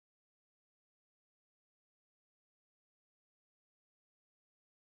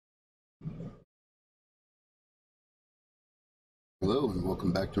Hello and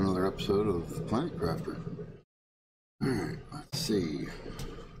welcome back to another episode of Planet Crafter. Alright, let's see.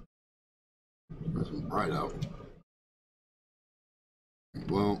 It's bright out.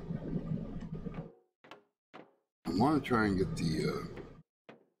 Well, I want to try and get the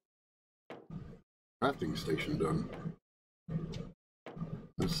crafting station done.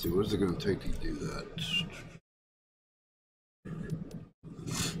 Let's see, what is it going to take to do that?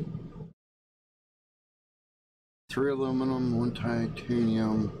 3 aluminum, 1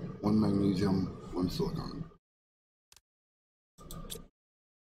 titanium, 1 magnesium, 1 silicon.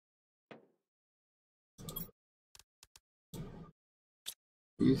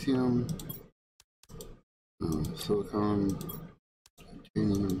 Magnesium, silicon,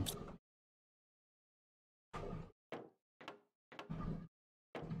 titanium.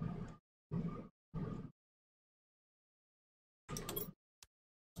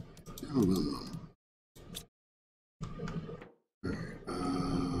 Aluminum.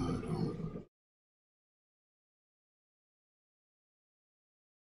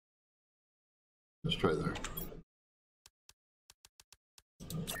 Let's try there.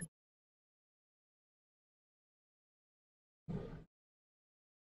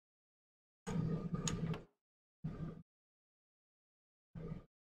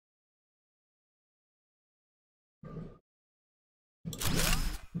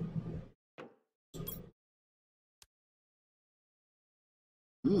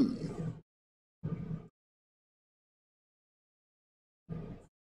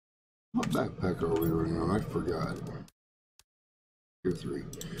 What backpack are we running on? I forgot. Tier 3.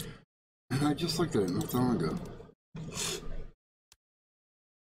 And I just looked at it not that long ago. It's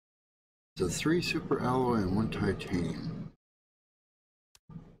a 3 super alloy and 1 titanium.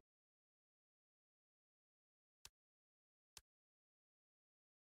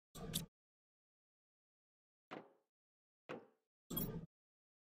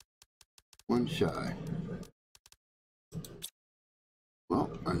 One shy. Well,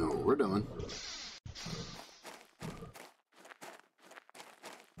 I know what we're doing.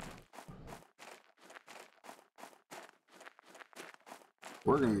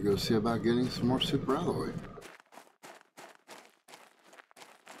 We're going to go see about getting some more super alloy.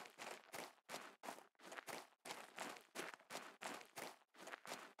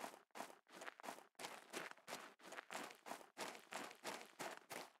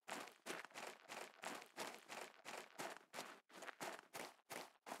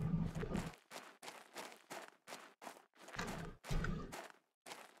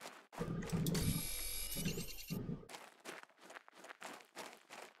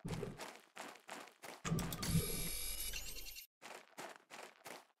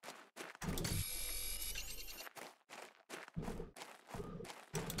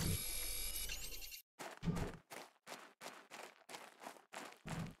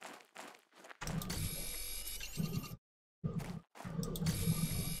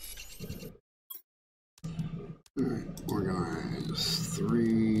 Alright, organize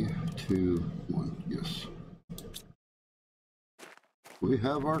 3, 2, 1. Yes. We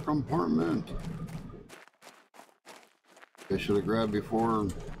have our compartment. I should have grabbed before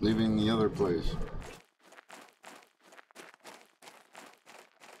leaving the other place.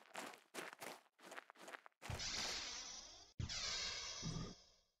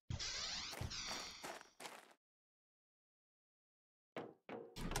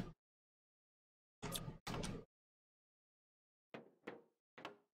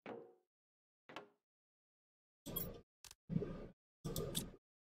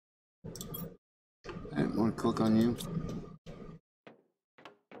 I didn't want to click on you.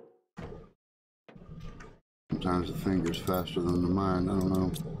 Sometimes the finger's faster than the mind, I don't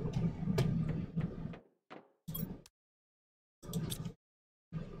know.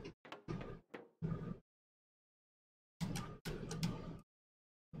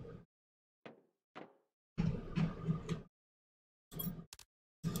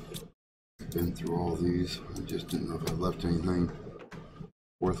 I've been through all these. I just didn't know if I left anything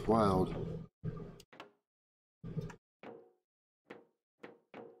worthwhile.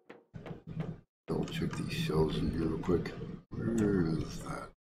 Double check these shells in here real quick. Where is that?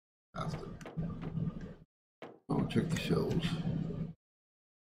 Bastard. Double check the shells.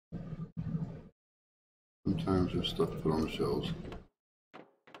 Sometimes there's stuff put on the shelves.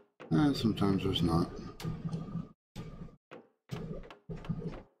 And sometimes there's not.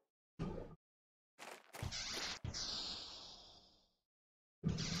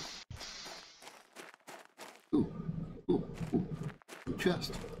 Ooh,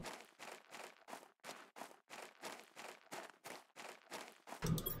 chest.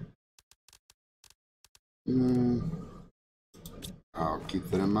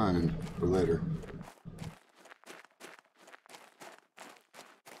 mind for later.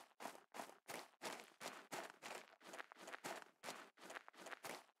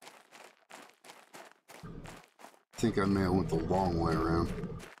 I think I may have went the long way around.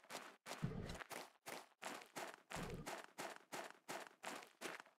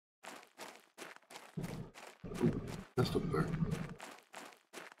 Ooh, just up there.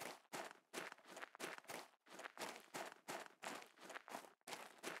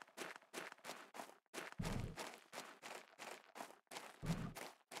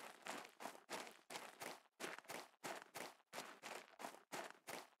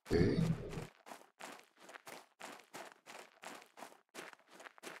 Okay.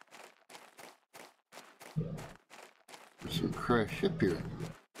 There's some crashed ship here.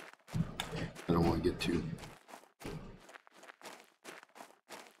 I don't want to get to.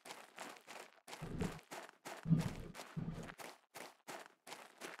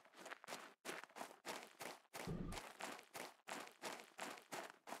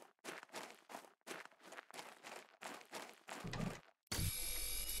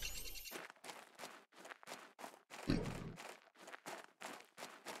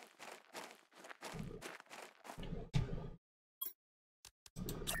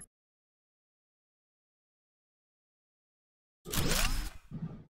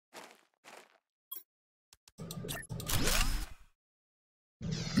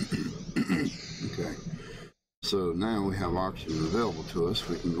 Okay, so now we have oxygen available to us.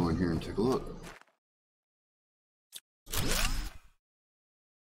 We can go in here and take a look.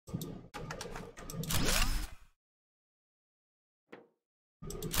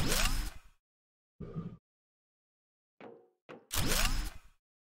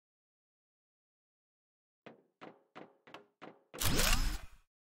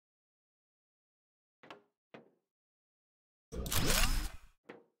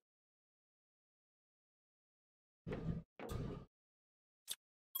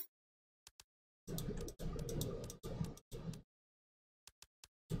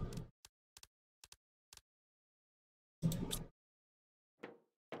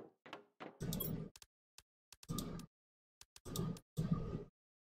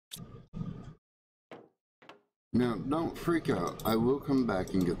 Now, don't freak out. I will come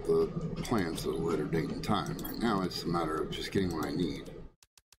back and get the plants at a later date and time. Right now, it's a matter of just getting what I need.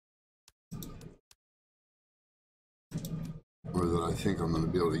 Or that I think I'm going to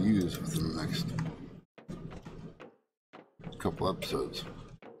be able to use within the next couple episodes.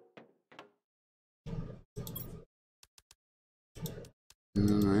 And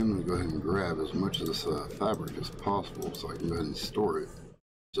then I am going to go ahead and grab as much of this fabric as possible so I can go ahead and store it.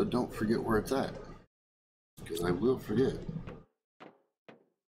 So don't forget where it's at, because I will forget.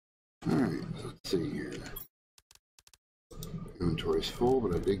 Alright, so let's see here. Inventory's full,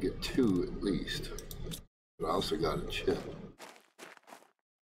 but I did get 2 at least. But I also got a chip.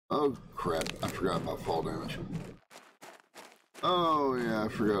 Oh crap, I forgot about fall damage. Oh yeah, I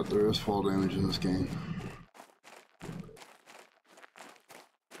forgot there is fall damage in this game.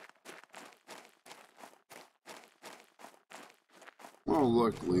 Well,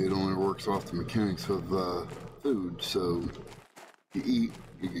 luckily it only works off the mechanics of food, so you eat,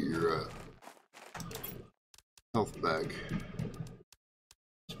 you get your health back.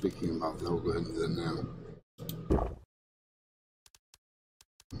 Speaking about that, we'll go ahead and do that now.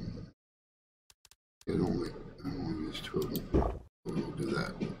 I only use 2 of them. We'll do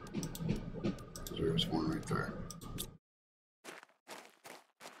that. There's one right there.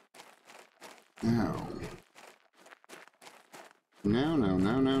 Now.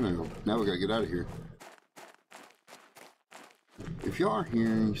 Now we gotta get out of here. If y'all are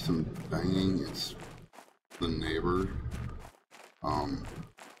hearing some banging, it's the neighbor. I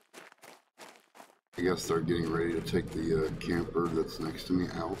guess they're getting ready to take the camper that's next to me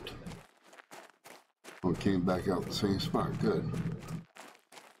out. Oh, it came back out the same spot. Good.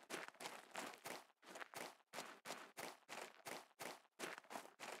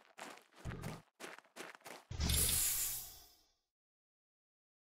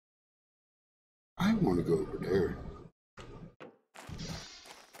 I want to go over there.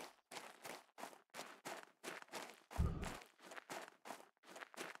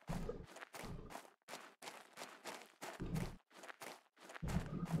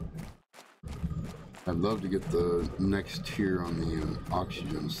 I'd love to get the next tier on the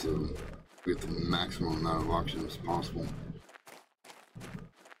oxygen, so we get the maximum amount of oxygen as possible.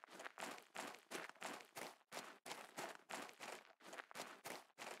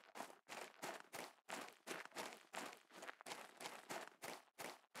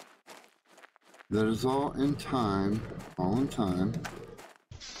 That is all in time, all in time.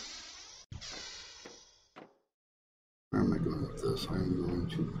 this, I'm going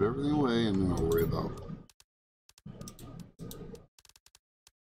to put everything away and then I'll worry about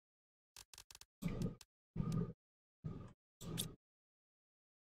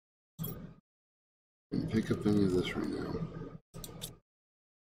and pick up any of this right now.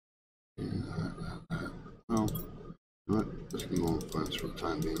 And that. Well, you know what? Just gonna go and find this for the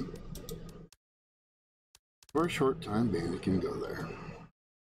time being. For a short time being, it can go there.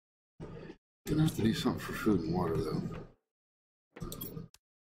 Gonna have to do something for food and water though.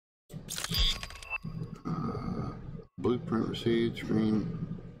 Blueprint receipt,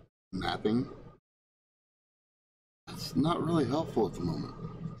 screen, mapping. That's not really helpful at the moment.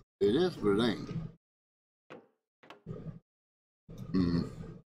 It is, but it ain't.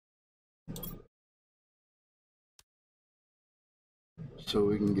 So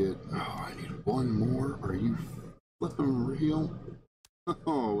we can get, oh, I need one more. Are you flipping real?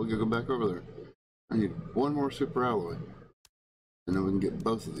 Oh, we gotta go back over there. I need one more super alloy. And then we can get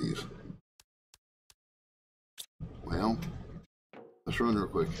both of these. Well, let's run real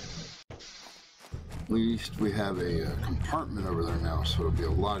quick. At least we have a compartment over there now, so it'll be a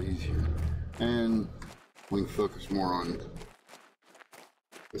lot easier. And we can focus more on,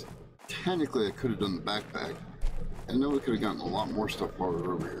 technically I could have done the backpack. I know we could have gotten a lot more stuff while we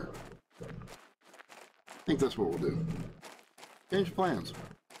were over here. I think that's what we'll do. Change plans.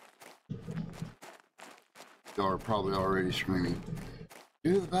 Y'all are probably already screaming,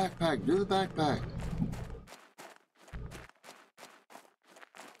 do the backpack, do the backpack.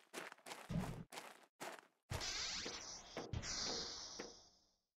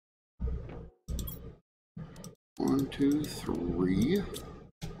 One, two, three.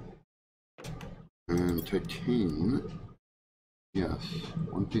 And titanium. Yes,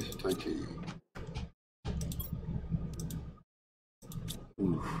 one piece of titanium.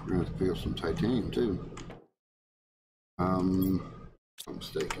 Oof, we're gonna have to pick up some titanium too. I'm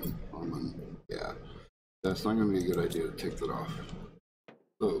mistaken. Yeah, that's not gonna be a good idea to take that off.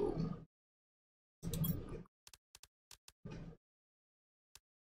 So.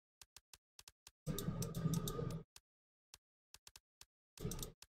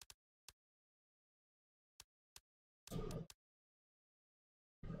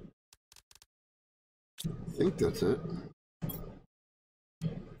 I think that's it.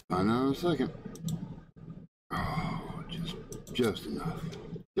 Find out in a second. Oh, just enough.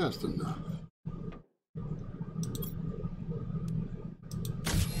 Just enough.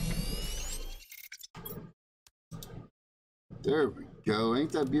 There we go.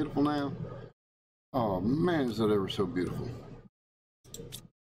 Ain't that beautiful now? Oh man, is that ever so beautiful.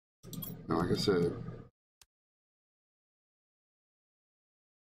 Now, like I said,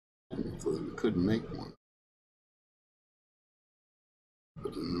 we couldn't make one.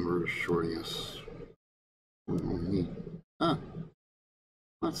 But then we're shorting us. We don't need. Huh.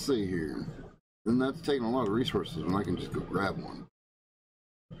 Let's see here. Then that's taking a lot of resources when I can just go grab one.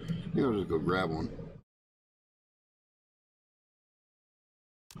 I think I'll just go grab one.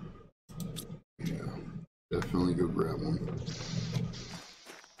 Yeah, definitely go grab one.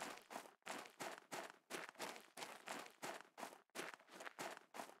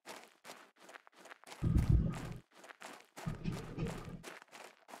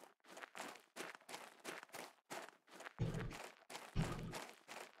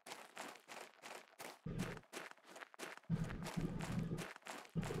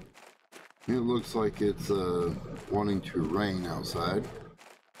 It looks like it's wanting to rain outside.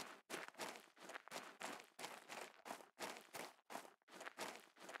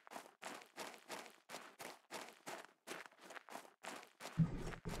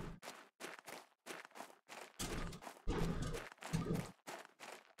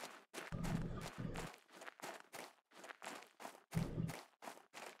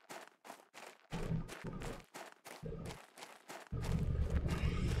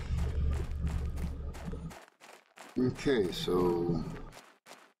 Okay, so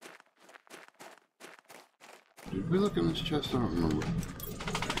did we look in this chest? I don't remember.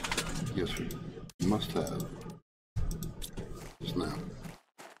 Yes, we must have. Just now.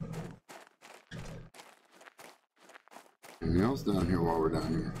 Anything else down here while we're down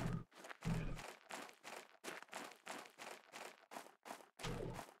here?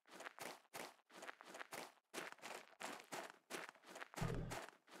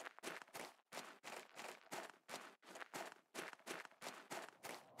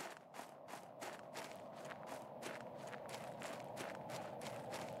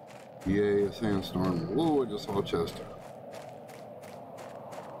 Yay, a sandstorm. Whoa, I just saw a chest.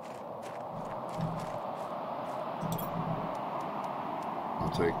 I'll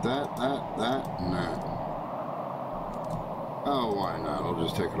take that, and that. Oh, why not? I'll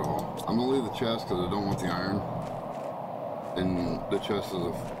just take it all. I'm gonna leave the chest because I don't want the iron. And the chest is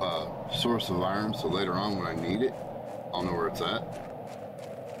a source of iron, so later on when I need it, I'll know where it's at.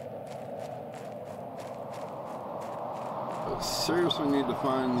 But seriously need to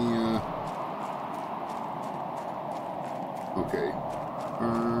find the, okay.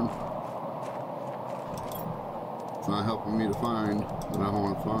 It's not helping me to find what I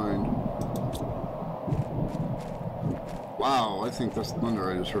want to find. Wow, I think that's thunder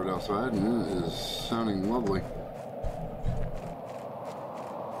I just heard outside, and it is sounding lovely.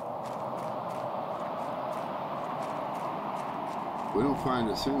 If we don't find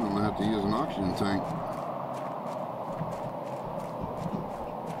it soon, I'm going to have to use an oxygen tank.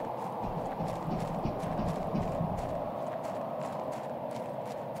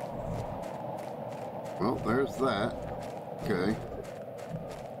 Well, there's that. Okay.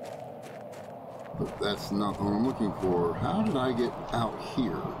 But that's not what I'm looking for. How did I get out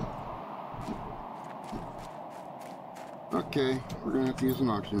here? Okay, we're going to have to use an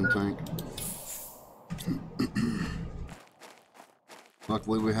oxygen tank.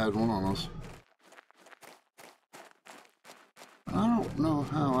 Luckily we had one on us. I don't know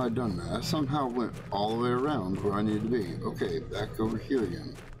how I done that. I somehow went all the way around where I needed to be. Okay, back over here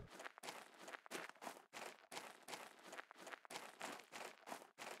again.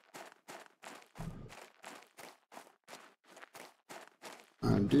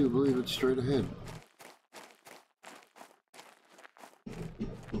 I do believe it's straight ahead.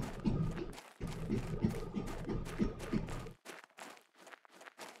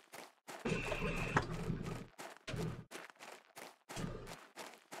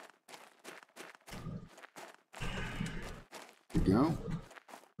 There we go.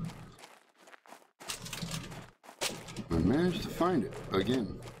 I managed to find it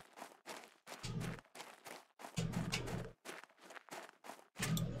again.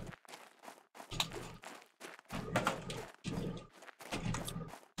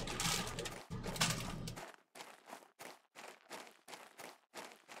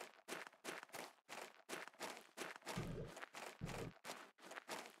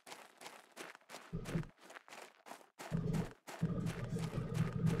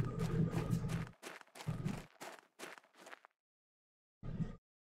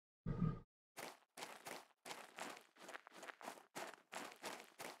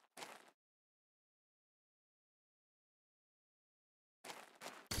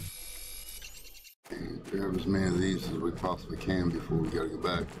 Grab as many of these as we possibly can before we gotta go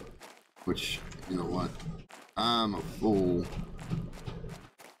back. Which, you know what? I'm a fool.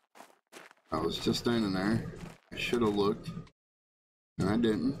 I was just standing there. I should have looked. And I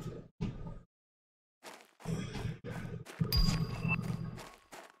didn't.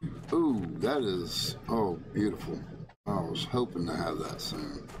 Ooh, that is, oh, beautiful. I was hoping to have that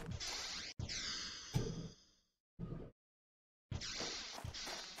soon.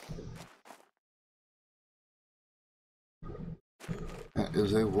 That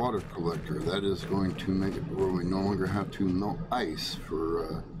is a water collector. That is going to make it where we no longer have to melt ice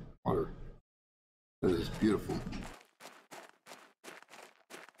for water. That is beautiful.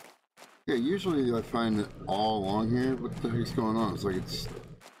 Yeah, usually I find it all along here. What the heck's going on? It's like it's...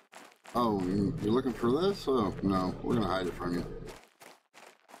 Oh, you're looking for this? Oh, no. We're going to hide it from you.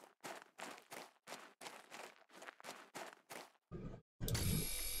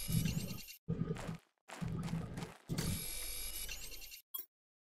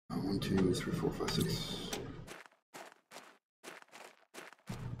 Oh, 1, 2, 3, 4, 5, 6.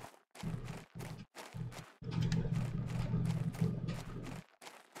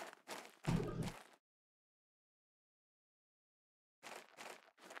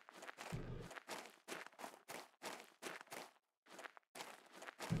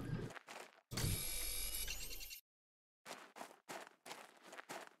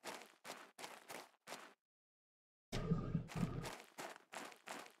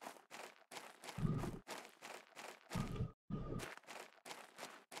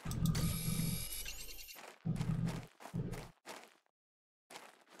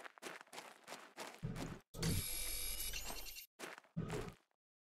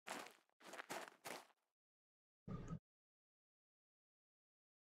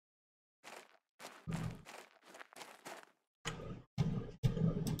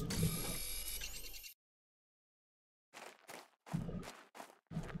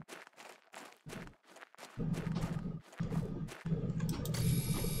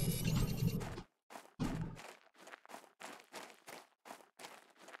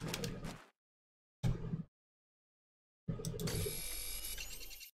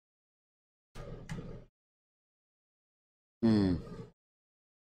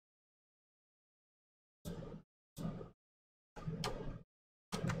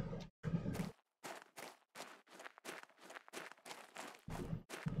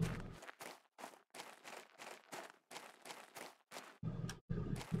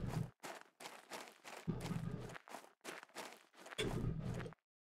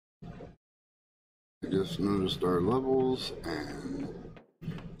 just noticed our levels, and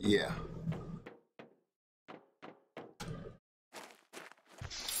yeah.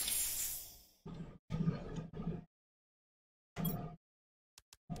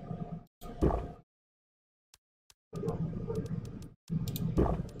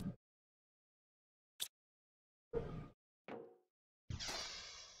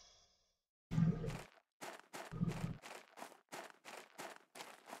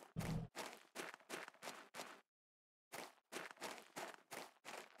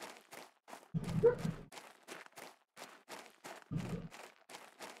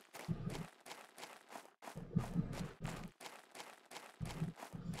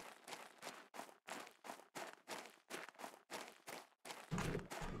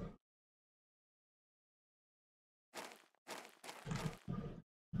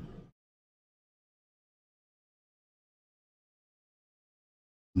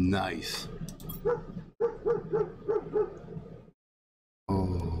 Nice.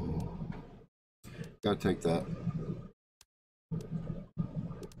 Oh, gotta take that.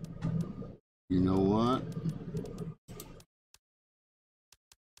 You know what?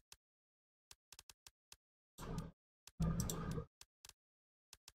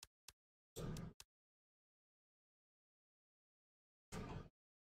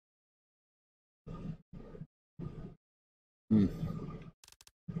 Hmm.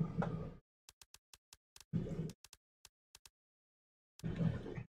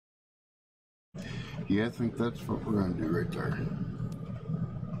 Yeah, I think that's what we're gonna do right there.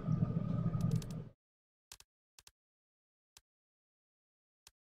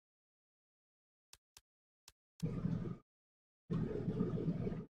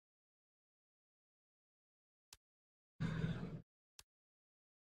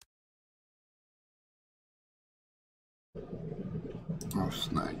 I'll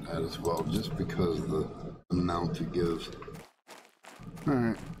snag that as well, just because of the amount it gives.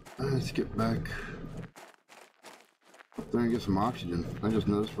 Alright, let's get back up there and get some oxygen. I just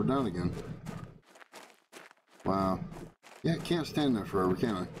noticed we're down again. Wow. Yeah, I can't stand there forever,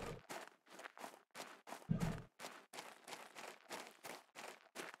 can I?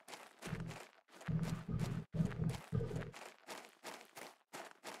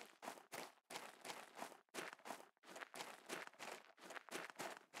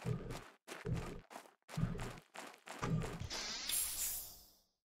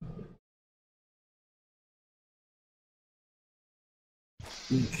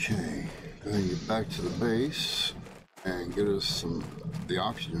 Okay, gotta get back to the base and get us the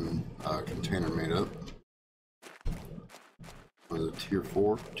oxygen container made up. Was it tier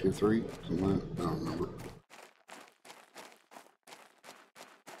 4, tier 3, something like that? I don't remember.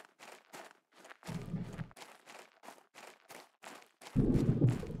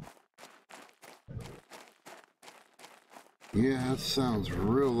 Yeah, that sounds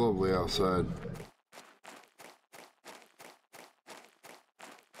real lovely outside.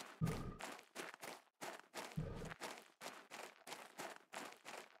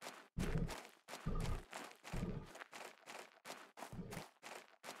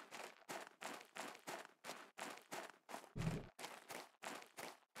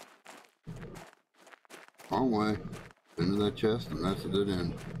 Long way into that chest, and that's a dead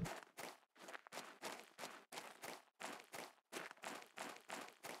end.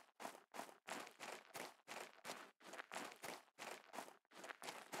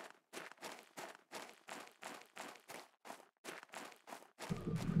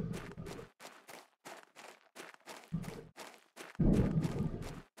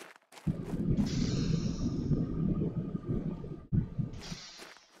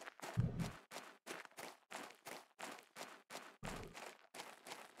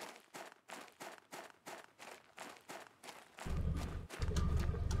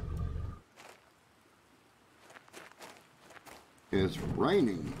 It's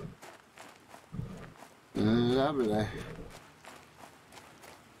raining. Lovely.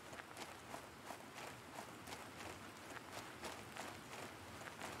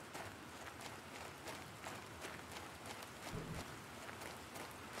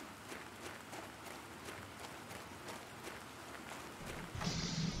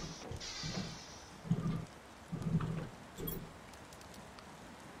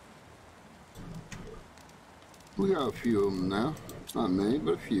 We got a few of them now. Not many,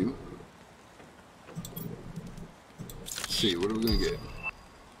 but a few. Let's see, what are we gonna get?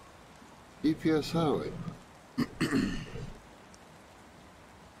 DPS highlight.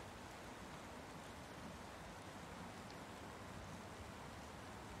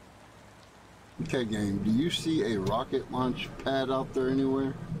 Okay, game, do you see a rocket launch pad out there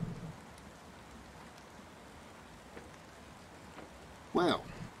anywhere?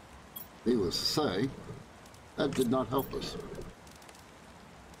 Needless to say, that did not help us.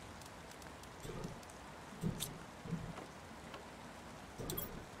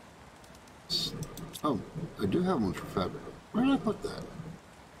 Oh, I do have one for fabric. Where did I put that?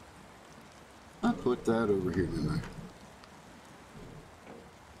 I put that over here, didn't I?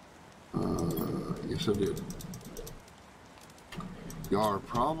 Yes, I did. Y'all are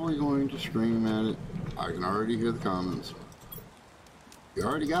probably going to scream at it. I can already hear the comments. You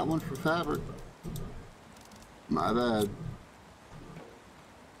already got one for fabric. My bad.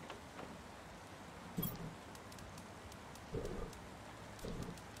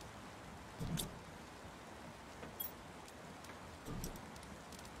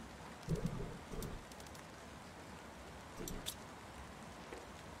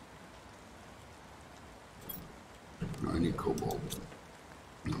 I need cobalt.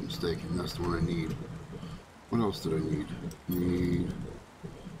 No mistaken, that's the one I need. What else did I need? Need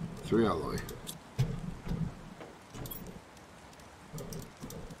 3 alloy.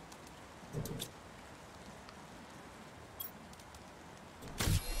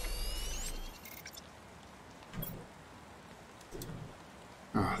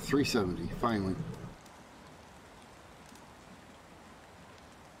 Ah, 370, finally.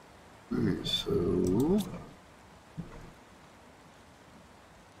 Alright, so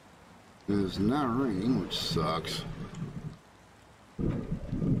it is now raining, which sucks.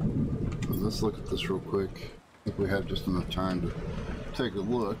 Let's look at this real quick. I think we have just enough time to take a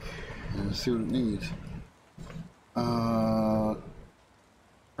look and see what it needs.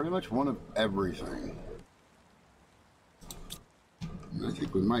 Pretty much one of everything. And I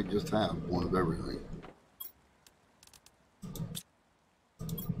think we might just have one of everything.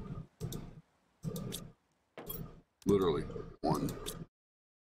 Literally one.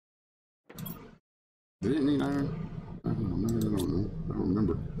 Did it need iron? I don't know. I don't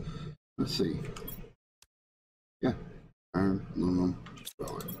remember. Let's see. Yeah. Iron, aluminum,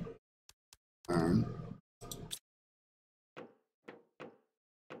 solid. Iron.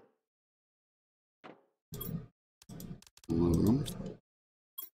 Aluminum.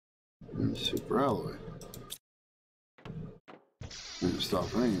 And super alloy. And it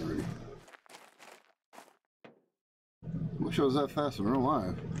stopped raining already. Wish I was that fast in real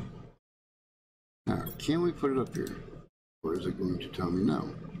life. Now, can we put it up here? Or is it going to tell me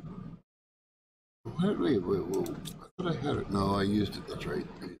no? Wait, whoa. I thought I had it. No, I used it, that's right.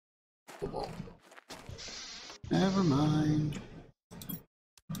 Cobalt. Never mind.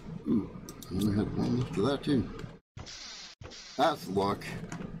 Ooh, I only had one left of that too. That's luck.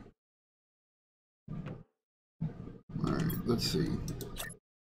 Alright, let's see.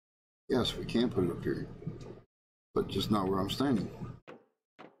 Yes, we can put it up here. But just not where I'm standing.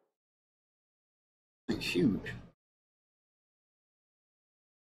 It's huge.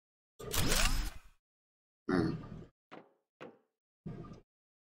 Alright.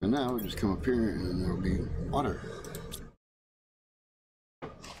 And now we just come up here and there'll be water.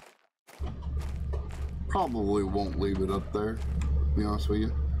 Probably won't leave it up there, to be honest with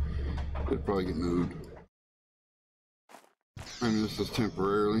you. It'll probably get moved. I mean, this is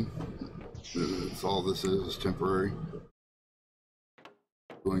temporarily. That's all this is temporary.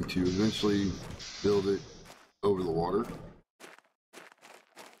 Going to eventually build it over the water.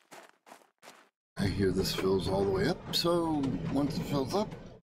 I hear this fills all the way up, so once it fills up,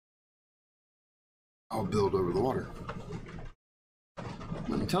 I'll build over the water.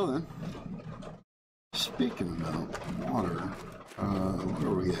 Until then, speaking about water,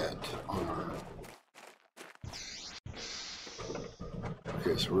 where are we at on our...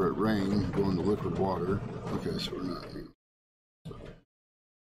 Okay, so we're at rain, going to liquid water. Okay, so we're not...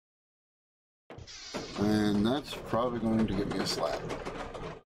 And that's probably going to get me a slab.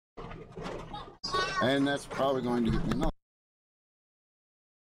 And that's probably going to get me another.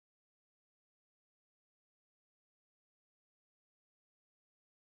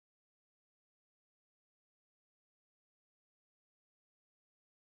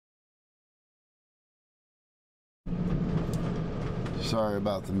 Sorry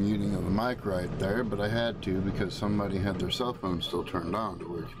about the muting of the mic right there, but I had to because somebody had their cell phone still turned on to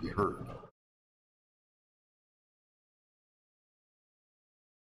where it could be heard.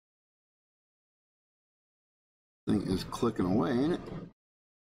 Thing is clicking away, ain't it?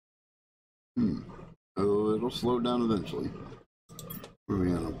 Oh, it'll slow down eventually. Where are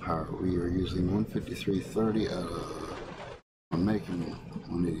we at on power? We are using 153.30 out of... I'm making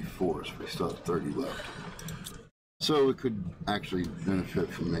 184, so we still have 30 left. So it could actually benefit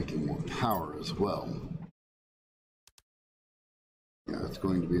from making more power as well. Yeah, it's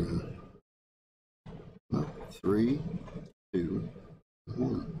going to be a 3, 2,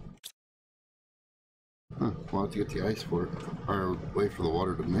 1. Huh, we'll have to get the ice for it. Or wait for the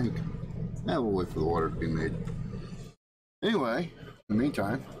water to make. Yeah, we'll wait for the water to be made. Anyway, in the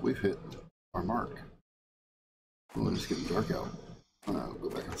meantime, we've hit our mark. Oh, it's getting dark out. I'll go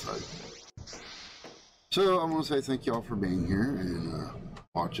back inside. So I want to say thank y'all for being here and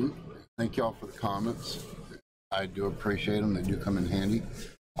watching. Thank y'all for the comments. I do appreciate them. They do come in handy.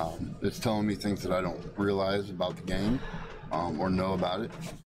 It's telling me things that I don't realize about the game or know about it.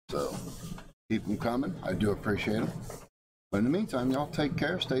 So keep them coming. I do appreciate them. But in the meantime, y'all take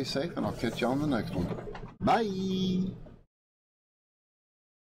care, stay safe, and I'll catch y'all on the next one. Bye!